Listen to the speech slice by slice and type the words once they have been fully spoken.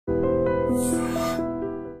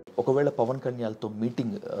ఒకవేళ పవన్ కళ్యాణ్తో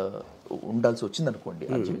మీటింగ్ ఉండాల్సి వచ్చింది అనుకోండి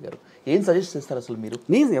RGV గారు, ఏం సజెస్ట్ చేస్తారు అసలు మీరు?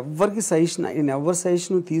 నేను ఎవరికి సజెషన్, నేను ఎవరి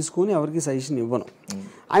సజెషన్ తీసుకొని ఎవరికి సజెషన్ ఇవ్వను.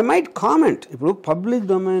 I might comment. ఇప్పుడు పబ్లిక్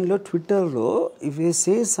డొమైన్లో ట్విట్టర్లో if you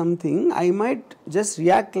say something I might just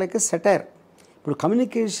react like a satire. ఇప్పుడు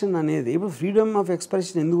కమ్యూనికేషన్ అనేది, ఇప్పుడు ఫ్రీడమ్ ఆఫ్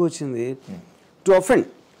ఎక్స్ప్రెషన్ ఎందుకు వచ్చింది? To offend.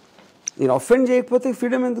 నేను అఫెండ్ చేయకపోతే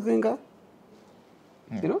ఫ్రీడమ్ ఎందుకు ఇంకా?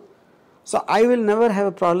 You know, so I will never have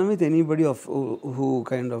a problem with anybody who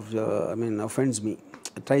kind of offends me,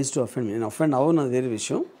 tries to offend me. నేను offend అవ్వను, అది వేరే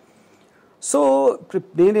విషయం. సో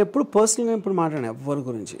నేను ఎప్పుడు పర్సనల్గా ఇప్పుడు మాట్లాడాను ఎవరి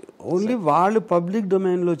గురించి. ఓన్లీ వాళ్ళు పబ్లిక్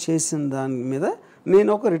డొమైన్లో చేసిన దాని మీద నేను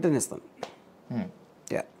ఒక రిటర్న్ ఇస్తాను.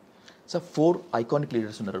 సో 4 ఐకానిక్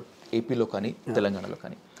లీడర్స్ ఉన్నారు ఏపీలో కానీ తెలంగాణలో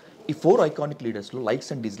కానీ. ఈ 4 iconic లీడర్స్లో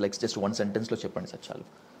likes and dislikes just 1 సెంటెన్స్లో చెప్పండి సార్ చాలు.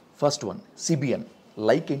 ఫస్ట్ వన్ CBN,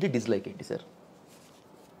 లైక్ ఏంటి, డిస్లైక్ ఏంటి sir?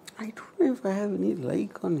 I don't know if I have any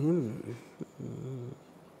like on him.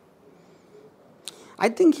 I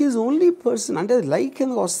think he's only person, అంటే లైక్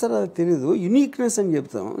ఎందుకు వస్తారో అది తెలియదు, యునీక్నెస్ అని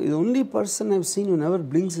చెప్తాం. ఇది only person I've seen who never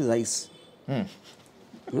blinks his eyes.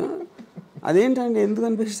 అదేంటంటే ఎందుకు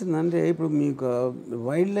అనిపిస్తుంది అంటే, ఇప్పుడు మీకు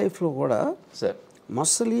వైల్డ్ లైఫ్లో కూడా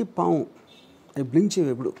మొసలి, పాము అవి బ్లింక్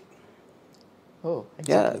చేయవు ఎప్పుడు.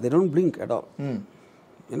 They don't blink at all.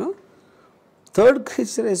 You know, third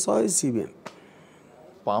creature I saw is CBN.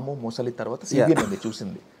 పాము, మొసలి తర్వాత CBN ఉంది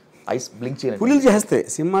చూసింది. ఐస్ బ్లింక్ చేయలేదు. పులులు చేస్తాయి,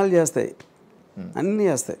 సింహాలు చేస్తాయి, అన్నీ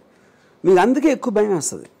చేస్తాయి. మీకు అందుకే ఎక్కువ భయం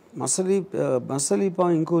వేస్తుంది. మసలి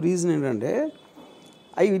పాము ఇంకో రీజన్ ఏంటంటే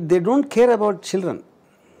they don't care about children.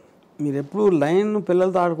 మీరు ఎప్పుడు లయన్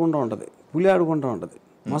పిల్లలతో ఆడుకుంటూ ఉంటుంది, పులి ఆడుకుంటూ ఉంటుంది,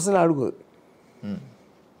 మొసలి ఆడుకోదు.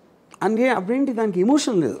 అందుకే అప్పుడేంటి, దానికి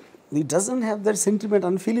ఎమోషన్ లేదు. It doesn't have that sentiment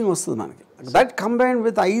అని ఫీలింగ్ వస్తుంది మనకి. దట్ కంబైన్డ్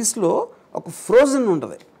విత్ ఐస్లో ఒక ఫ్రోజన్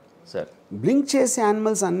ఉంటుంది. బ్లింక్ చేసే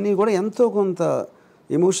యానిమల్స్ అన్నీ కూడా ఎంతో కొంత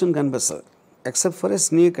ఎమోషన్ కనిపిస్తుంది, except for a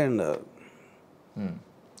snake and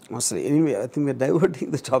మొసలి. Anyway, I think we are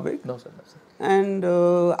diverting the topic. And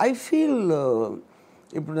I feel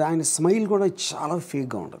ఇప్పుడు ఆయన స్మైల్ కూడా చాలా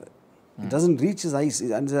ఫేక్గా ఉంటుంది. It doesn't reach his eyes.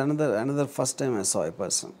 Another first time I saw a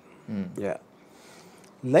person.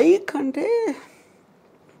 Like అంటే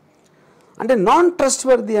నాన్ ట్రస్ట్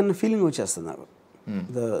వర్ది అన్న feeling వచ్చేస్తుంది నాకు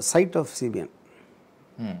the site of CBN.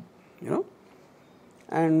 You know,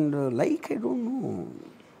 and like I don't know,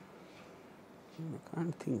 I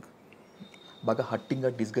can't think. బాగా హట్టింగ్ గా,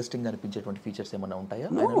 disgusting గా అనిపించేటువంటి features ఏమైనా ఉంటాయా?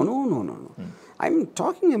 No. I'm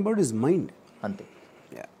talking about his mind. అంతే.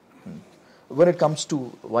 When it comes to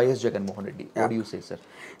YS Jagannath Reddy, what do you say, sir?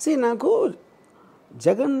 See, నాకు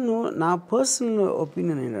జగన్, నా personal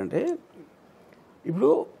opinion ఏంటంటే,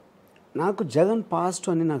 ఇప్పుడు నాకు జగన్ పాస్ట్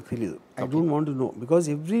అని నాకు తెలియదు. I don't want to know, because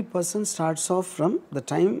every person starts off from the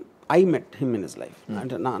time I met him in his life.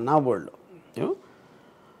 అంటే నా వరల్డ్లో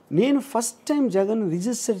నేను ఫస్ట్ టైం జగన్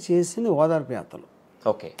రిజిస్టర్ చేసింది ఓదార్పు యాత్రలో.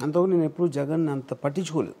 అంతకు నేను ఎప్పుడు జగన్ అంత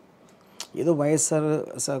పట్టించుకోలేదు. ఏదో వైఎస్ఆర్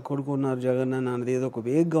కొడుకున్నారు జగన్ అని అన్నది ఏదో ఒక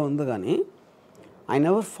వేగ్గా ఉంది, కానీ ఐ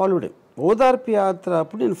నెవర్ ఫాలోడ్ హిమ్. ఓదార్పు యాత్ర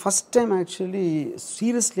అప్పుడు నేను first time actually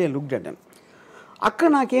seriously I looked at him. అక్కడ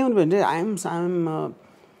నాకేమనిపించింది,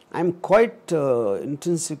 I'm quite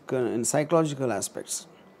intrinsic in psychological aspects.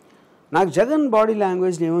 నాకు జగన్ బాడీ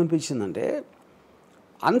లాంగ్వేజ్లో ఏమనిపించిందంటే,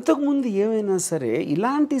 అంతకుముందు ఏమైనా సరే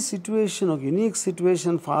ఇలాంటి సిచ్యువేషన్, ఒక యూనిక్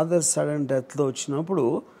సిచ్యువేషన్, ఫాదర్ సడన్ డెత్లో వచ్చినప్పుడు,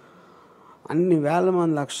 అన్ని వేల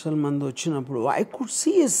మంది, లక్షల మంది వచ్చినప్పుడు, I could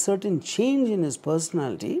see a certain change in his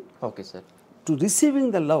personality. Okay sir. To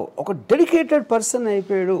receiving the love. ఒక డెడికేటెడ్ పర్సన్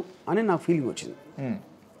అయిపోయాడు అని నాకు ఫీలింగ్ వచ్చింది.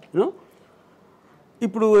 యూనో,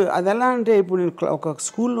 ఇప్పుడు అది ఎలా అంటే, ఇప్పుడు నేను ఒక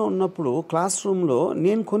స్కూల్లో ఉన్నప్పుడు క్లాస్ రూమ్లో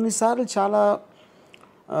నేను కొన్నిసార్లు చాలా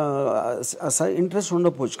ఇంట్రెస్ట్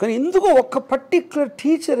ఉండకపోవచ్చు, కానీ ఎందుకో ఒక పర్టిక్యులర్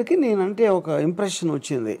టీచర్కి నేనంటే ఒక ఇంప్రెషన్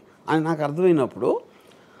వచ్చింది అని నాకు అర్థమైనప్పుడు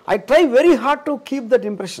I try very hard to keep that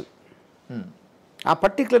impression. ఆ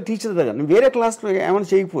పర్టిక్యులర్ టీచర్ దగ్గర నేను వేరే క్లాస్లో ఏమైనా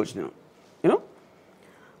చేయకపోవచ్చు నేను. You know,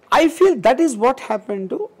 I feel that is what happen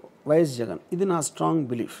to YS Jagan. ఇది నా స్ట్రాంగ్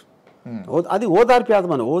బిలీఫ్. అది ఓదార్పు యాత్ర.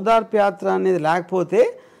 మన ఓదార్పు యాత్ర అనేది లేకపోతే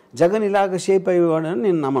జగన్ ఇలాగ షేప్ అయ్యేవాడని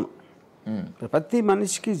నేను నమ్మను. ప్రతి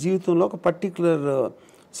మనిషికి జీవితంలో ఒక పర్టిక్యులర్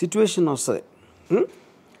సిచ్యువేషన్ వస్తుంది.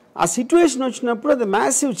 ఆ సిచ్యువేషన్ వచ్చినప్పుడు అది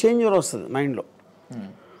మ్యాసివ్ చేంజర్ వస్తుంది మైండ్లో.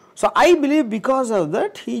 So I believe because of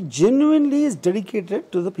that he genuinely is dedicated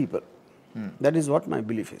to the people. That is what my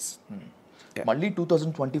belief is. మళ్ళీ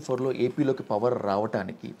 2024లో ఏపీలోకి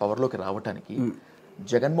పవర్లోకి రావటానికి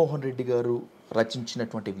జగన్మోహన్ రెడ్డి గారు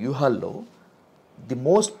రచించినటువంటి వ్యూహాల్లో the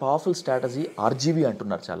most powerful strategy RGV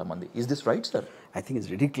అంటున్నారు చాలా మంది. Is this right sir? I think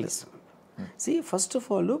it's ridiculous. See, first of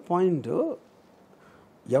all, point,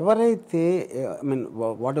 ఎవరైతే, I mean,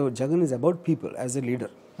 whatever Jagan is about people as a leader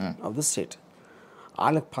of the state.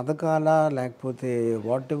 వాళ్ళకి పథకాల లేకపోతే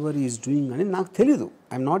what ever is doing అని నాకు తెలీదు.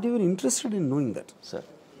 I'm not even interested in knowing that. Sir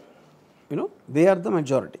you know they are the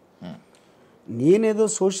majority. నేనేదో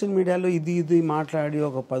social మీడియాలో ఇది మాట్లాడి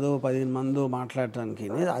ఒక 10-15 మందో మాట్లాడటానికి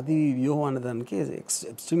అది వ్యూహం అనేదానికి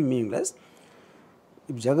extreme meaningless.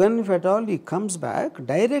 Jagan if at all he comes back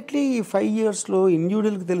directly ఈ 5 yearsలో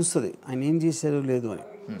ఇండివిజువల్కి తెలుస్తుంది ఆయన ఏం చేశారో లేదు అని.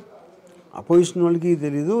 అపోజిషన్ వాళ్ళకి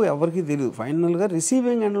తెలియదు, ఎవరికి తెలియదు. ఫైనల్గా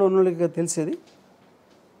రిసీవింగ్ ఎండ్లో ఉన్న వాళ్ళకి తెలిసేది.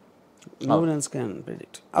 No one else can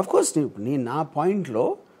predict. Of course నేను నా పాయింట్లో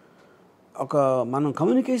ఒక మనం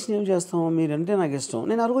కమ్యూనికేషన్ ఏం చేస్తాం, మీరంటే నాకు ఇష్టం,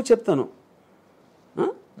 నేను అరుగు చెప్తాను.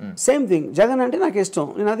 సేమ్ థింగ్ జగన్ అంటే నాకు ఇష్టం,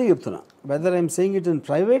 నేను అదే చెప్తున్నా. Whether I'm saying it in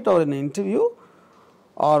private or in interview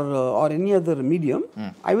or any other medium,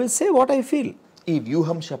 I will say what I feel. ఈ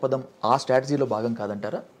వ్యూహం శపథం ఆ స్ట్రాటజీలో భాగం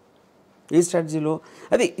కాదంటారా? ఏ స్ట్రాటజీలో?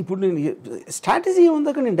 అదే ఇప్పుడు నేను స్ట్రాటజీ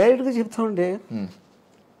ఉందాక నేను డైరెక్ట్గా చెప్తా ఉంటే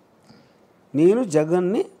నేను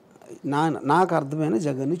జగన్ని నాకు అర్థమైన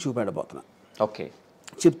జగన్ని చూపెట్టబోతున్నా. ఓకే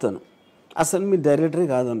చెప్తాను. అసలు మీరు డైరెక్టరే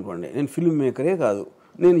కాదు అనుకోండి, నేను ఫిల్మ్ మేకరే కాదు,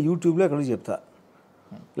 నేను యూట్యూబ్లో ఎక్కడో చెప్తా,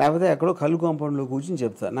 లేకపోతే ఎక్కడో కళ్ళు కాంపౌండ్లో కూర్చొని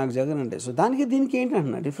చెప్తా నాకు జగన్ అంటే. సో దానికి దీనికి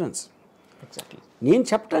ఏంటంటున్నా డిఫరెన్స్? నేను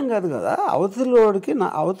చెప్పటం కాదు కదా,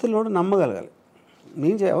 అవతలోడు నమ్మగలగాలి.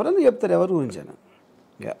 నేను ఎవరైనా చెప్తారు ఎవరి గురించి అయినా.